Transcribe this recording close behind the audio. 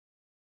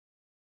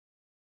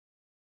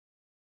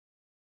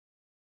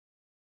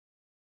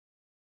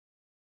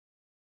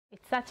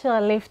It's such a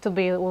relief to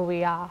be who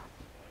we are.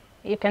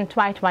 You can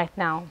try it right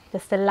now.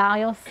 Just allow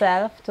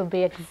yourself to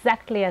be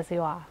exactly as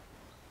you are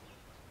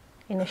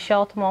in a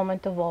short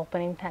moment of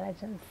open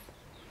intelligence.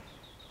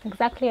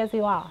 Exactly as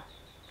you are.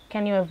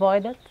 Can you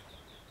avoid it?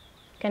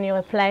 Can you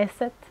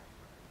replace it?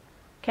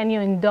 Can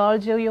you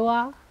indulge who you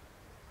are?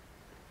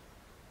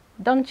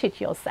 Don't cheat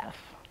yourself.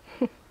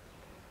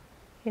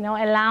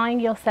 Allowing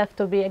yourself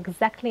to be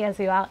exactly as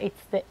you are,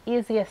 it's the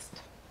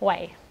easiest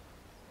way.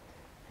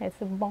 It's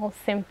the most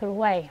simple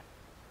way.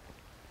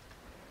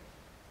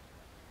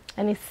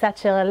 And it's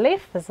such a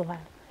relief as well.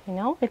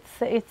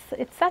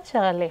 It's such a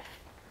relief.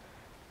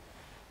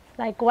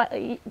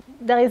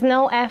 There is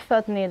no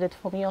effort needed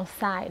from your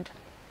side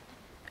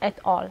at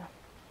all.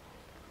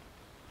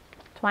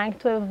 Trying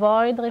to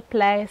avoid,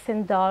 replace,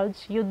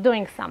 indulge, you're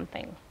doing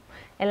something.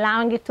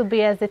 Allowing it to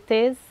be as it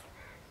is,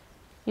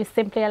 you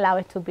simply allow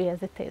it to be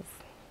as it is.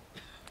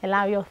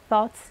 Allow your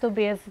thoughts to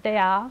be as they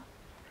are,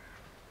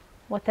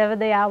 whatever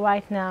they are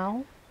right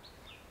now.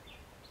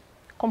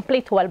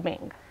 Complete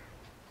well-being.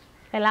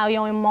 Allow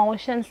your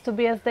emotions to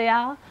be as they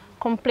are,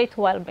 complete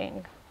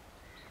well-being.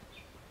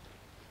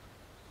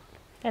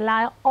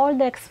 Allow all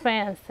the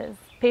experiences,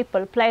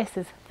 people,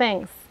 places,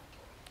 things,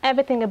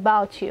 everything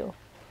about you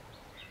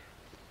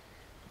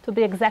to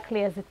be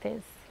exactly as it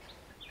is.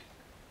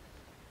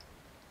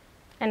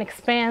 And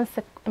experience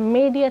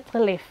immediate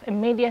relief,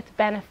 immediate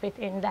benefit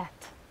in that.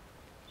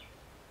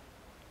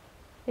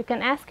 You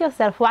can ask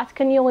yourself, what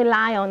can you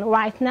rely on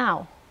right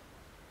now?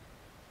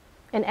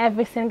 In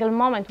every single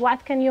moment,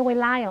 what can you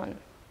rely on?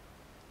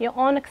 Your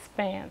own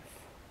experience.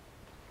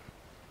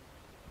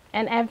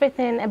 And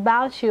everything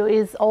about you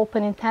is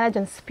open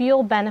intelligence,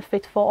 pure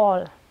benefit for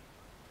all.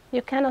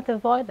 You cannot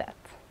avoid that.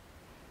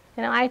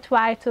 I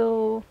try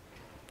to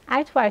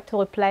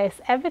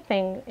replace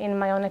everything in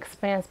my own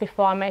experience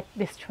before I made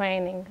this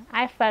training.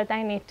 I felt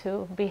I need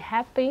to be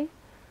happy,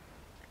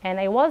 and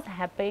I was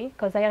happy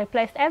because I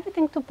replaced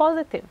everything to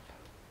positive.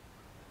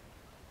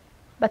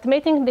 But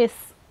meeting this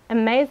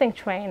amazing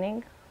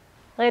training,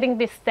 reading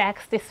this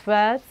text, these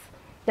words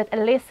that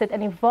elicit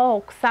and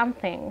evoke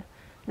something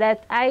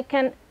that I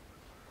can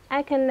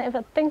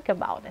never think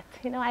about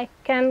it. I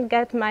can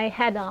get my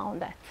head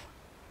around that.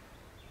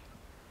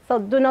 So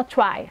do not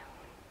try.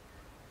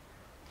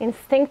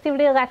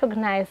 Instinctively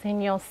recognize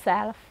in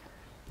yourself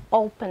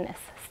openness,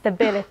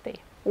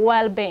 stability,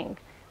 well-being,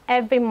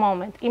 every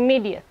moment,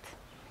 immediate,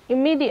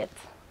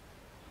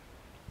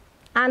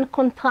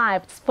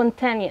 uncontrived,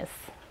 spontaneous,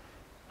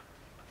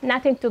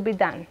 nothing to be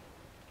done.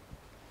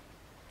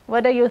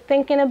 Whether you're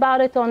thinking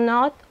about it or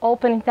not,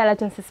 open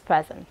intelligence is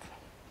present.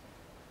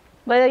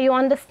 Whether you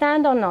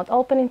understand or not,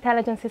 open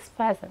intelligence is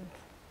present.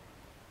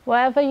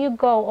 Wherever you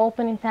go,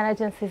 open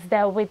intelligence is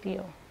there with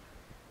you,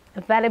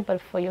 available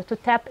for you to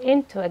tap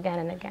into again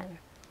and again.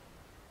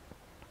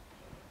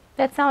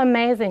 That's how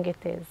amazing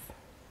it is.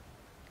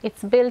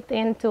 It's built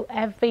into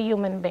every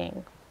human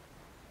being.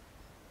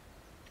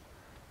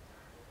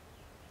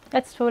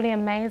 That's truly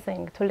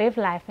amazing to live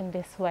life in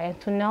this way and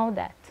to know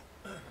that.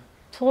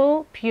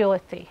 True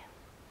purity.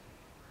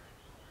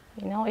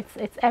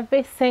 It's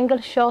every single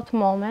short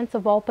moment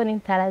of open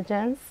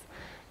intelligence.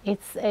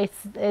 It's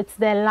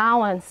the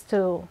allowance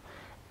to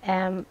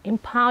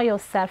empower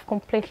yourself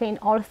completely in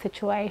all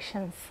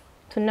situations,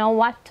 to know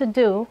what to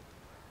do,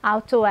 how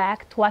to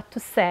act, what to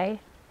say,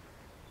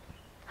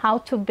 how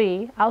to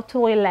be, how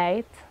to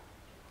relate,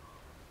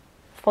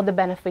 for the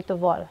benefit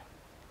of all.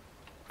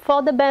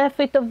 For the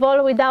benefit of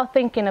all without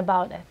thinking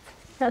about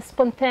it.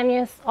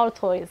 Spontaneous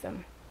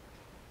altruism.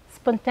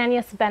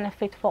 Spontaneous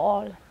benefit for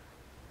all.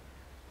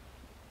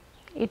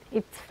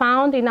 It's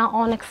found in our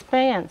own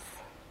experience.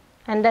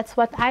 And that's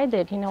what I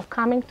did,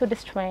 coming to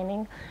this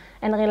training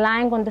and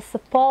relying on the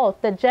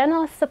support, the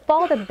generous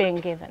support that's being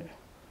given.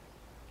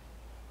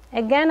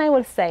 Again, I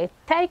will say,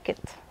 take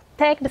it.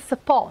 Take the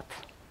support.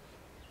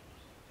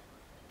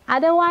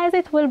 Otherwise,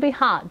 it will be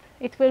hard.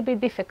 It will be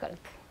difficult.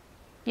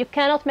 You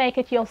cannot make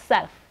it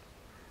yourself.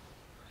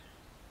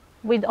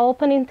 With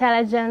open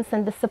intelligence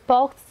and the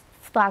support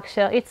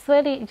structure, it's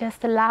really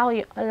just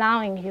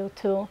allowing you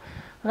to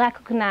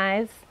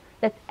recognize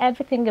that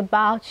everything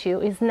about you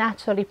is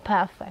naturally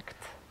perfect.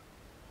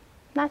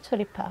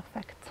 Naturally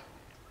perfect.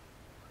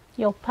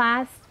 Your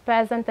past,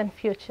 present, and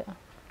future,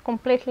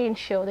 completely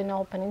ensured in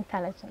open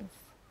intelligence.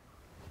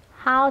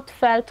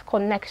 Heartfelt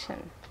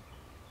connection.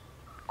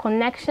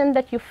 Connection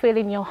that you feel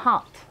in your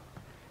heart.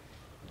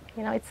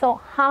 It's so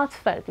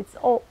heartfelt, it's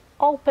all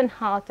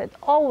open-hearted,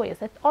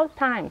 always, at all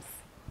times.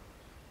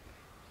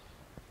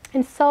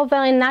 And so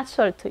very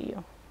natural to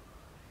you.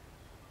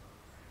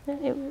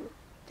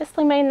 Just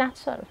remain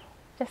natural.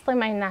 Just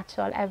remain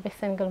natural every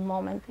single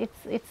moment.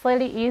 It's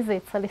really easy,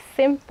 it's really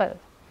simple.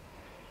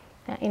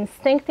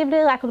 Instinctively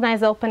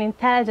recognize open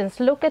intelligence.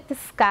 Look at the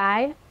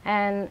sky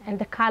and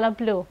the color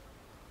blue.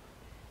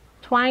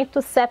 Trying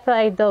to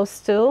separate those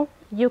two,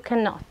 you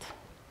cannot.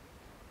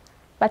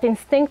 But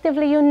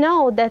instinctively you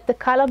know that the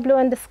color blue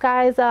and the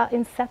skies are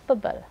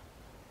inseparable.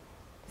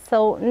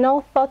 So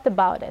no thought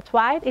about it,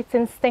 right? It's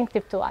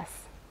instinctive to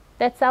us.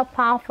 That's how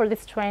powerful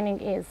this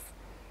training is.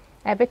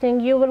 Everything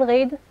you will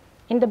read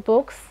in the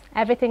books,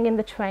 everything in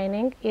the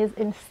training is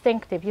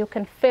instinctive. You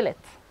can feel it.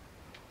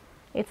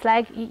 It's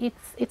like,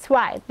 it's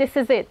right. This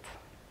is it.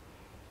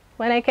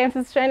 When I came to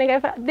this training, I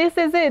thought, this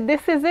is it.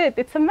 This is it.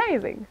 It's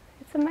amazing.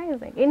 It's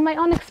amazing. In my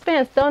own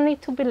experience, don't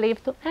need to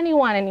believe to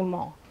anyone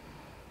anymore.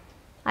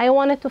 I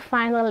wanted to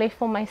find relief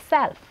for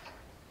myself.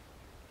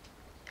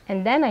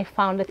 And then I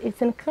found that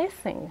it's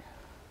increasing.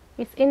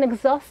 It's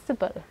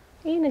inexhaustible.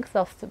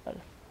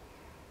 Inexhaustible.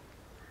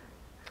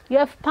 You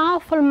have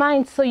powerful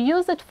mind, so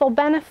use it for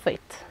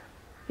benefit.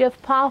 You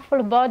have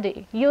powerful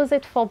body, use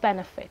it for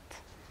benefit.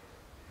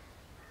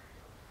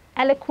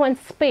 Eloquent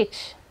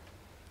speech,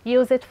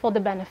 use it for the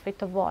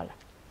benefit of all.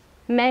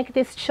 Make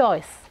this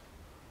choice.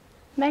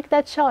 Make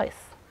that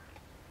choice.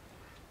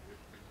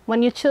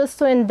 When you choose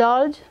to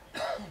indulge,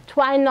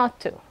 try not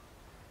to.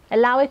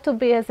 Allow it to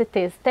be as it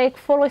is. Take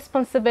full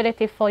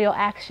responsibility for your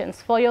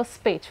actions, for your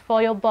speech,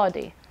 for your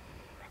body.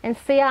 And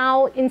see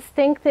how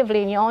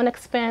instinctively in your own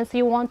experience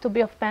you want to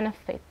be of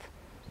benefit.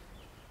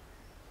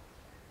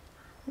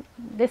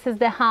 This is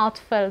the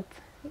heartfelt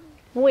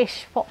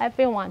wish for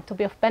everyone to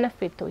be of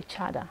benefit to each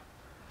other.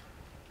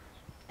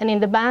 And in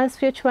the Balanced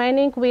View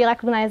training, we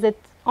recognize it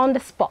on the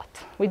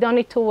spot. We don't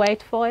need to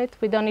wait for it.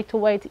 We don't need to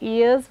wait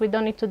years. We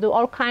don't need to do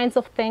all kinds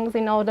of things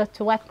in order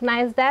to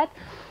recognize that.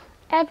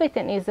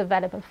 Everything is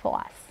available for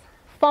us.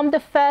 From the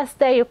first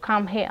day you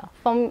come here,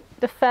 from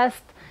the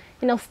first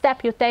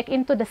step you take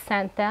into the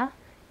center,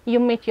 you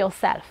meet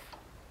yourself.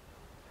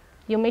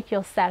 You meet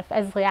yourself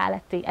as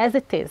reality, as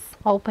it is,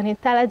 open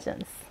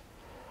intelligence,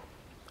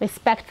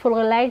 respectful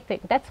relating.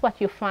 That's what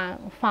you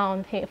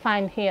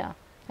find here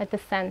at the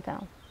center.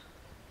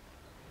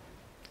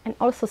 And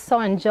also so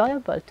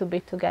enjoyable to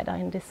be together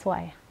in this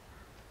way.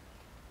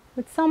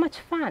 It's so much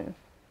fun.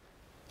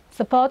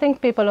 Supporting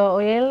people who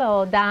are ill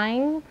or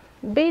dying,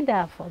 be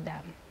there for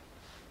them.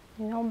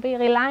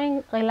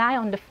 Rely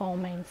on the four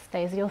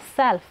mainstays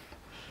yourself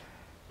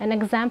and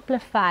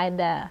exemplify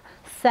the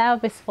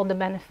service for the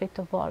benefit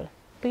of all.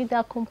 Be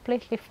there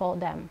completely for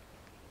them.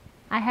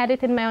 I had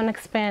it in my own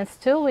experience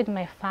too with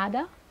my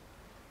father,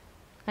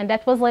 and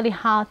that was really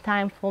hard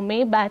time for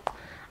me, but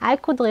I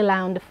could rely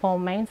on the four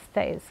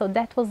mainstays, so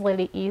that was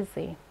really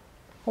easy.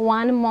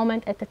 One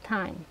moment at a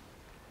time.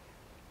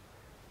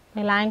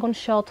 Relying on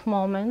short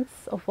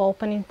moments of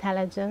open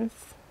intelligence,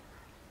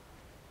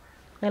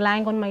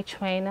 relying on my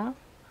trainer,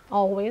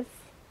 always,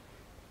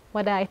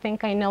 whether I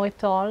think I know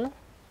it all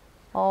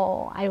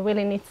or I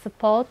really need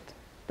support,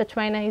 the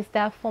trainer is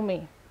there for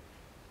me,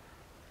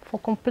 for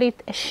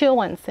complete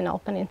assurance in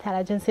open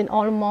intelligence in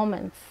all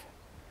moments.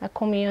 A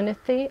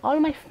community, all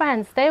my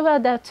friends, they were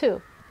there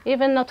too,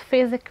 even not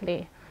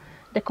physically.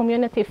 The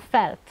community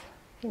felt,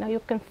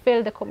 you can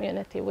feel the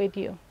community with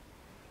you.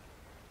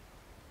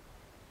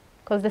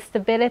 Because the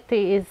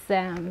stability is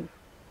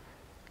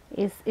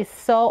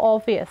so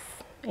obvious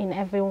in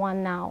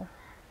everyone now,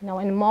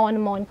 and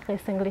more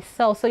increasingly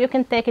so. So you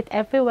can take it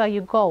everywhere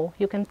you go.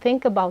 You can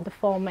think about the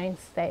four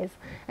mainstays,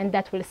 and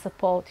that will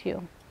support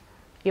you.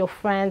 Your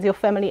friends, your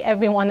family,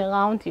 everyone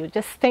around you,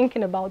 just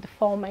thinking about the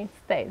four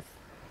mainstays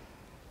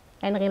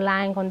and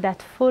relying on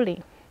that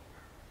fully.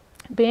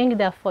 Being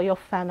there for your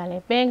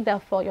family, being there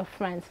for your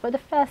friends, for the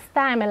first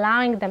time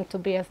allowing them to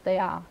be as they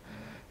are,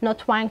 not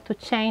trying to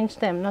change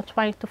them, not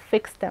trying to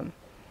fix them,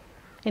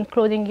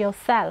 including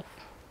yourself.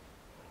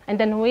 And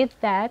then with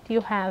that,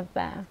 you have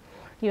the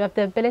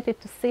ability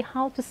to see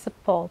how to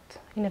support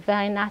in a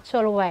very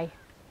natural way.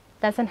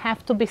 It doesn't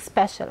have to be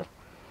special.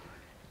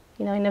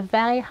 In a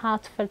very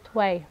heartfelt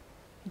way.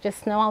 You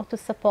just know how to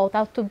support,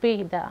 how to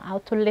be there, how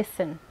to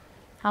listen,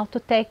 how to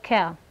take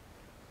care.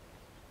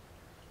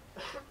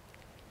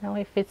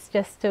 If it's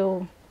just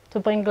to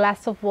bring a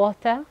glass of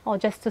water, or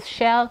just to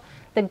share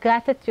the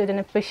gratitude and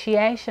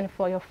appreciation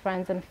for your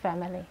friends and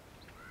family.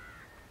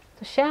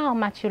 To share how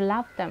much you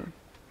love them.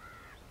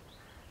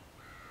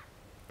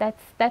 That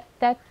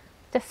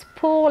just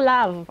pour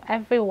love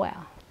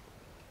everywhere.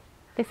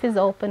 This is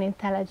open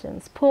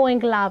intelligence, pouring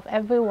love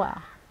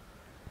everywhere.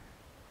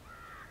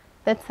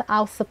 That's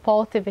how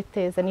supportive it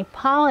is, and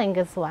empowering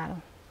as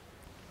well.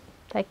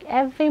 Like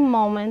every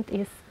moment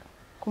is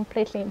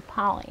completely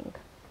empowering.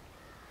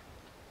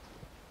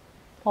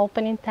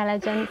 Open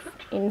intelligence,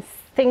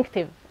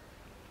 instinctive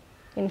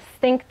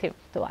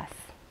to us.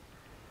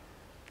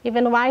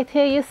 Even right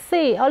here you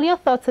see, all your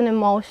thoughts and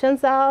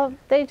emotions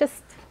they're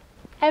just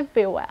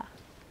everywhere.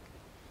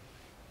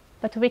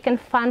 But we can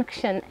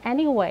function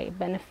anyway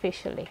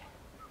beneficially.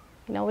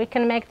 We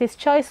can make this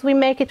choice, we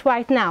make it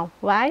right now,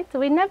 right?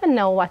 We never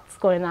know what's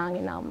going on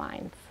in our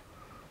minds.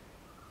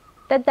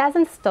 That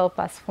doesn't stop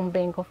us from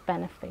being of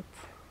benefit.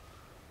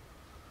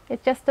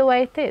 It's just the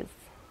way it is.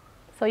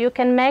 So you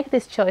can make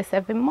this choice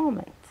every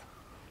moment.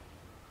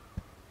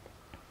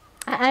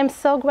 I'm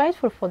so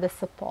grateful for the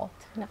support.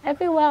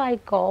 Everywhere I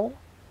go,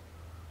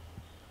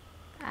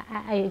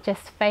 I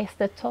just face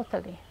that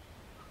totally.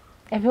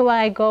 Everywhere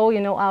I go,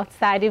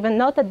 outside, even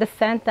not at the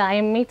center, I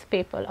meet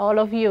people, all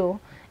of you,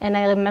 and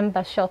I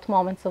remember short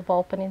moments of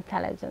open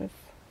intelligence.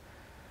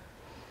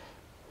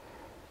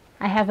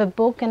 I have a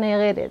book and I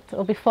read it.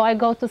 Or before I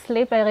go to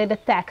sleep, I read a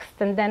text.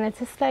 And then it's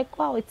just like,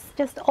 wow, it's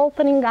just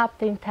opening up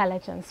the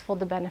intelligence for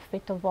the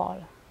benefit of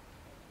all.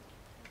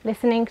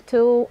 Listening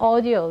to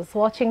audios,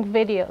 watching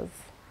videos,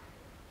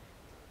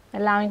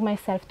 allowing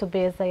myself to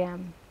be as I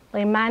am,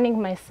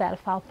 reminding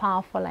myself how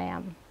powerful I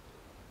am,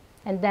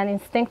 and then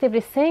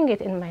instinctively seeing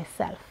it in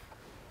myself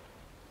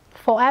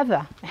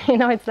forever. You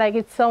know, it's like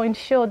it's so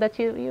ensured that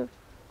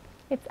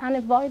it's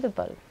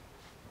unavoidable.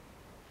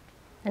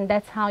 And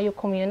that's how you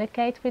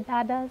communicate with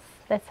others.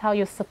 That's how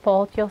you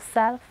support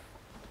yourself.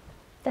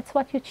 That's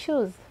what you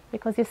choose,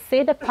 because you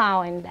see the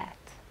power in that.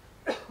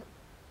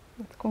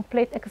 It's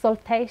complete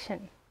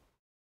exaltation.